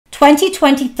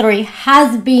2023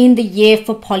 has been the year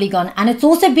for Polygon, and it's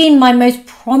also been my most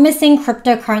promising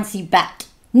cryptocurrency bet.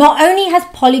 Not only has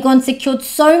Polygon secured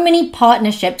so many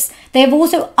partnerships, they have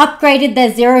also upgraded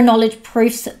their zero-knowledge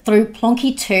proofs through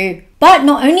Plonky 2. But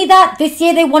not only that, this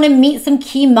year they want to meet some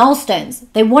key milestones.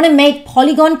 They want to make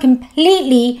Polygon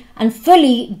completely and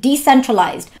fully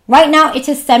decentralized. Right now it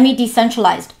is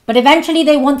semi-decentralized, but eventually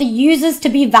they want the users to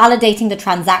be validating the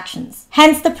transactions.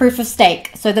 Hence the proof of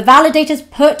stake. So the validators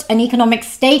put an economic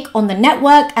stake on the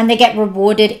network and they get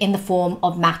rewarded in the form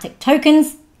of Matic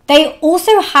tokens. They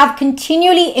also have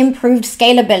continually improved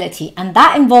scalability, and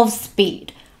that involves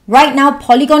speed. Right now,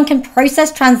 Polygon can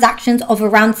process transactions of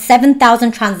around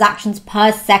 7,000 transactions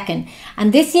per second.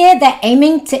 And this year, they're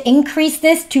aiming to increase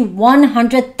this to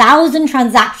 100,000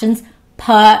 transactions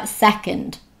per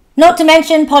second. Not to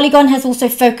mention, Polygon has also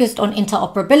focused on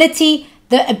interoperability,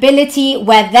 the ability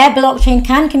where their blockchain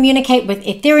can communicate with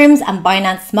Ethereum's and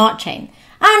Binance Smart Chain.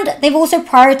 And they've also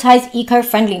prioritized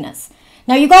eco-friendliness.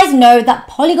 Now, you guys know that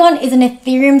Polygon is an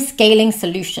Ethereum scaling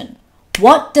solution.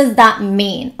 What does that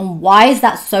mean, and why is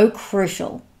that so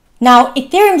crucial? Now,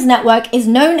 Ethereum's network is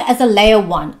known as a layer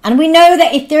 1, and we know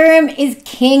that Ethereum is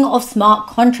king of smart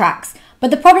contracts. But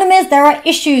the problem is there are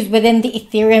issues within the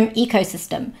Ethereum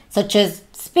ecosystem, such as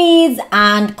speeds,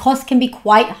 and costs can be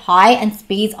quite high and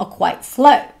speeds are quite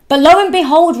slow. But lo and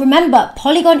behold, remember,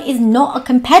 Polygon is not a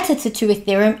competitor to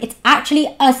Ethereum. It's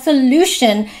actually a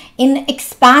solution in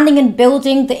expanding and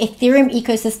building the Ethereum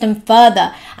ecosystem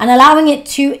further and allowing it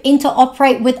to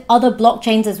interoperate with other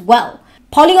blockchains as well.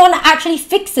 Polygon actually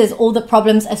fixes all the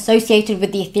problems associated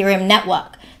with the Ethereum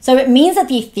network. So it means that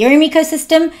the Ethereum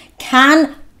ecosystem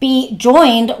can be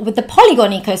joined with the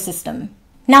Polygon ecosystem.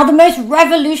 Now, the most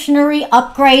revolutionary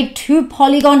upgrade to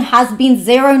Polygon has been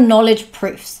zero-knowledge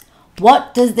proofs.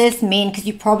 What does this mean? Because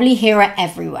you probably hear it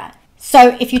everywhere.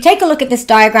 So if you take a look at this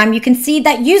diagram, you can see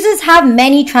that users have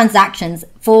many transactions.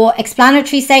 For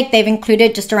explanatory sake, they've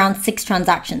included just around 6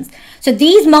 transactions. So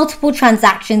these multiple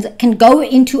transactions can go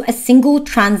into a single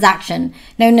transaction,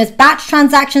 known as batch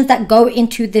transactions that go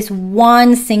into this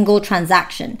one single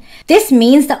transaction. This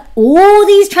means that all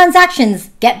these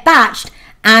transactions get batched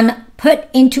and put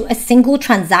into a single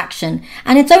transaction.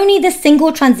 And it's only the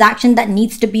single transaction that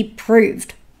needs to be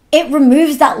proved. It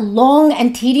removes that long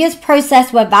and tedious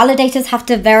process where validators have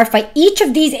to verify each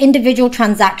of these individual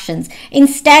transactions.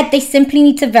 Instead, they simply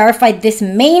need to verify this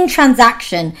main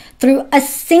transaction through a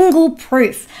single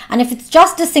proof. And if it's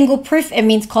just a single proof, it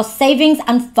means cost savings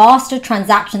and faster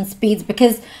transaction speeds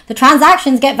because the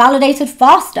transactions get validated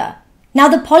faster. Now,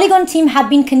 the Polygon team have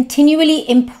been continually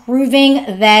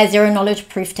improving their zero-knowledge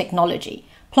proof technology.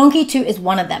 Plonky 2 is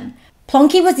one of them.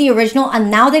 Plonky was the original,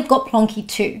 and now they've got Plonky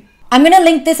 2. I'm going to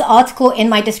link this article in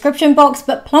my description box,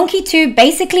 but Plonky 2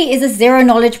 basically is a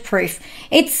zero-knowledge proof.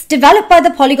 It's developed by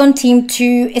the Polygon team to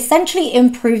essentially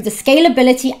improve the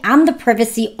scalability and the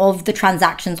privacy of the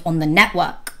transactions on the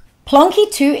network. Plonky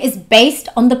 2 is based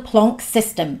on the Plonk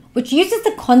system, which uses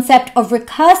the concept of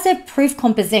recursive proof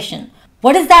composition.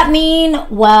 What does that mean?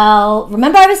 Well,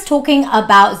 remember I was talking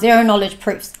about zero-knowledge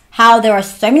proofs, how there are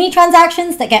so many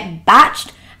transactions that get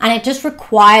batched and it just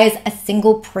requires a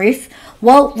single proof.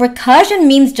 Well, recursion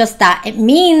means just that. It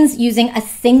means using a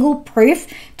single proof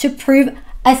to prove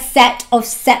a set of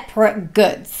separate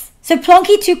goods. So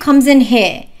Plonky 2 comes in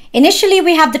here. Initially,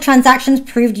 we have the transactions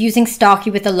proved using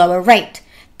Starkey with a lower rate.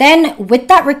 Then with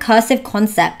that recursive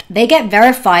concept, they get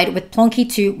verified with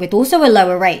Plonky 2 with also a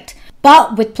lower rate.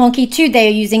 But with Plonky 2, they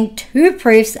are using 2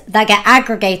 proofs that get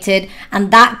aggregated,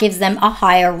 and that gives them a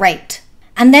higher rate.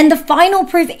 And then the final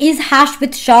proof is hashed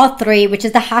with SHA-3, which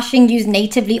is the hashing used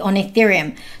natively on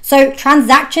Ethereum. So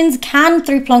transactions can,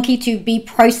 through Plonky 2, be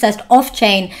processed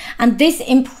off-chain, and this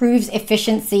improves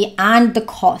efficiency and the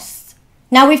costs.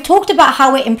 Now, we've talked about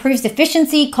how it improves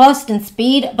efficiency, cost, and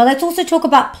speed, but let's also talk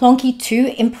about Plonky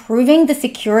 2 improving the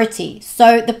security.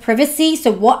 So the privacy,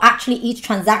 so what actually each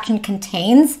transaction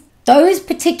contains. Those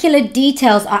particular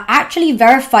details are actually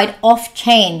verified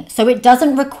off-chain, so it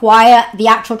doesn't require the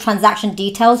actual transaction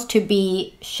details to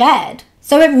be shared.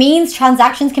 So it means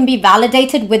transactions can be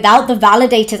validated without the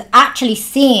validators actually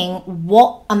seeing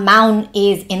what amount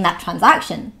is in that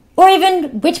transaction, or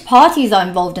even which parties are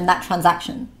involved in that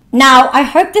transaction. Now, I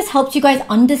hope this helps you guys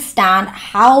understand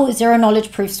how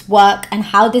zero-knowledge proofs work and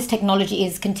how this technology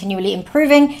is continually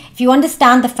improving. If you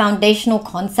understand the foundational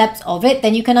concepts of it,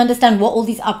 then you can understand what all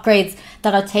these upgrades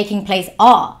that are taking place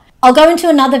are. I'll go into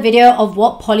another video of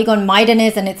what Polygon Milestones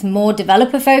is, and it's more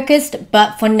developer focused,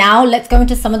 but for now, let's go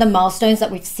into some of the milestones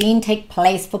that we've seen take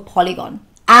place for Polygon.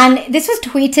 And this was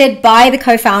tweeted by the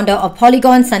co-founder of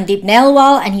Polygon, Sandeep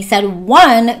Nailwal, and he said,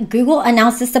 1, Google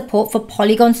announces support for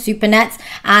Polygon supernets,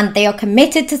 and they are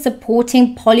committed to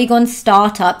supporting Polygon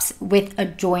startups with a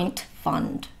joint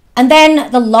fund. And then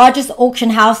the largest auction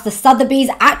house, the Sotheby's,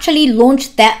 actually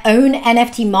launched their own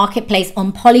NFT marketplace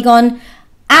on Polygon.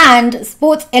 And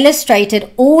Sports Illustrated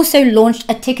also launched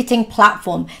a ticketing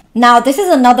platform. Now, this is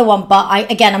another one, but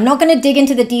I'm not going to dig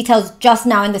into the details just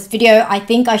now in this video. I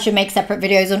think I should make separate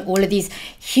videos on all of these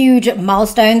huge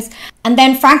milestones. And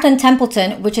then Franklin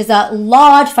Templeton, which is a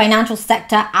large financial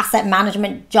sector asset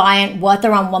management giant worth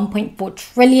around $1.4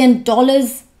 trillion.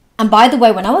 And by the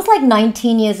way, when I was like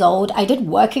 19 years old, I did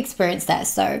work experience there,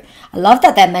 so I love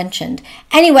that they're mentioned.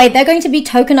 Anyway, they're going to be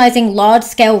tokenizing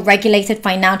large-scale regulated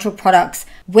financial products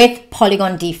with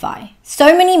Polygon DeFi.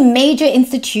 So many major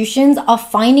institutions are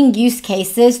finding use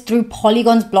cases through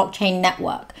Polygon's blockchain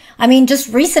network. I mean,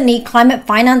 just recently, climate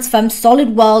finance firm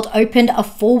Solid World opened a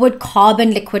forward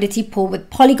carbon liquidity pool with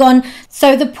Polygon.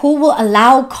 So the pool will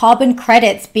allow carbon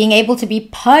credits being able to be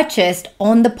purchased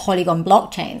on the Polygon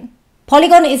blockchain.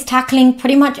 Polygon is tackling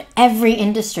pretty much every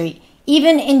industry,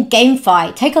 even in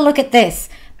GameFi. Take a look at this.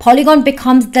 Polygon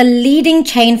becomes the leading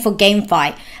chain for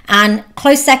GameFi. And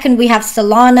close second, we have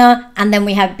Solana, and then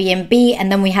we have BNB, and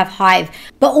then we have Hive.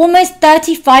 But almost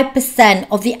 35%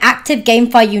 of the active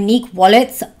GameFi unique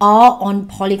wallets are on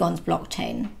Polygon's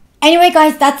blockchain. Anyway,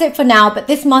 guys, that's it for now. But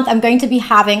this month, I'm going to be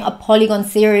having a Polygon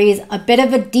series, a bit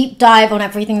of a deep dive on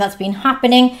everything that's been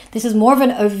happening. This is more of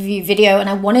an overview video, and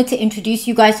I wanted to introduce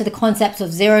you guys to the concepts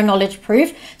of zero knowledge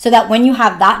proof so that when you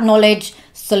have that knowledge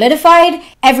solidified,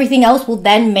 everything else will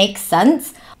then make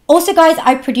sense. Also, guys,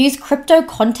 I produce crypto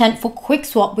content for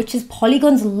QuickSwap, which is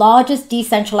Polygon's largest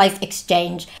decentralized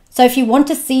exchange. So if you want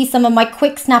to see some of my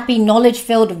quick, snappy,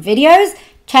 knowledge-filled videos,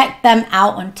 check them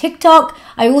out on TikTok.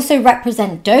 I also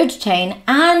represent Dogechain,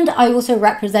 and I also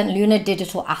represent Luna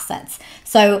Digital Assets.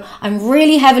 So I'm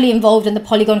really heavily involved in the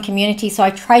Polygon community. So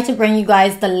I try to bring you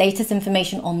guys the latest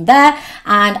information on there,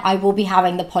 and I will be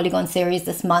having the Polygon series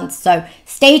this month. So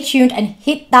stay tuned and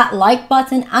hit that like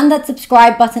button and that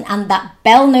subscribe button and that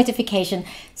bell notification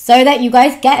so that you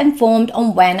guys get informed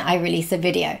on when I release a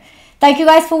video. Thank you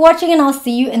guys for watching, and I'll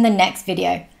see you in the next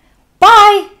video.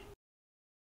 Bye!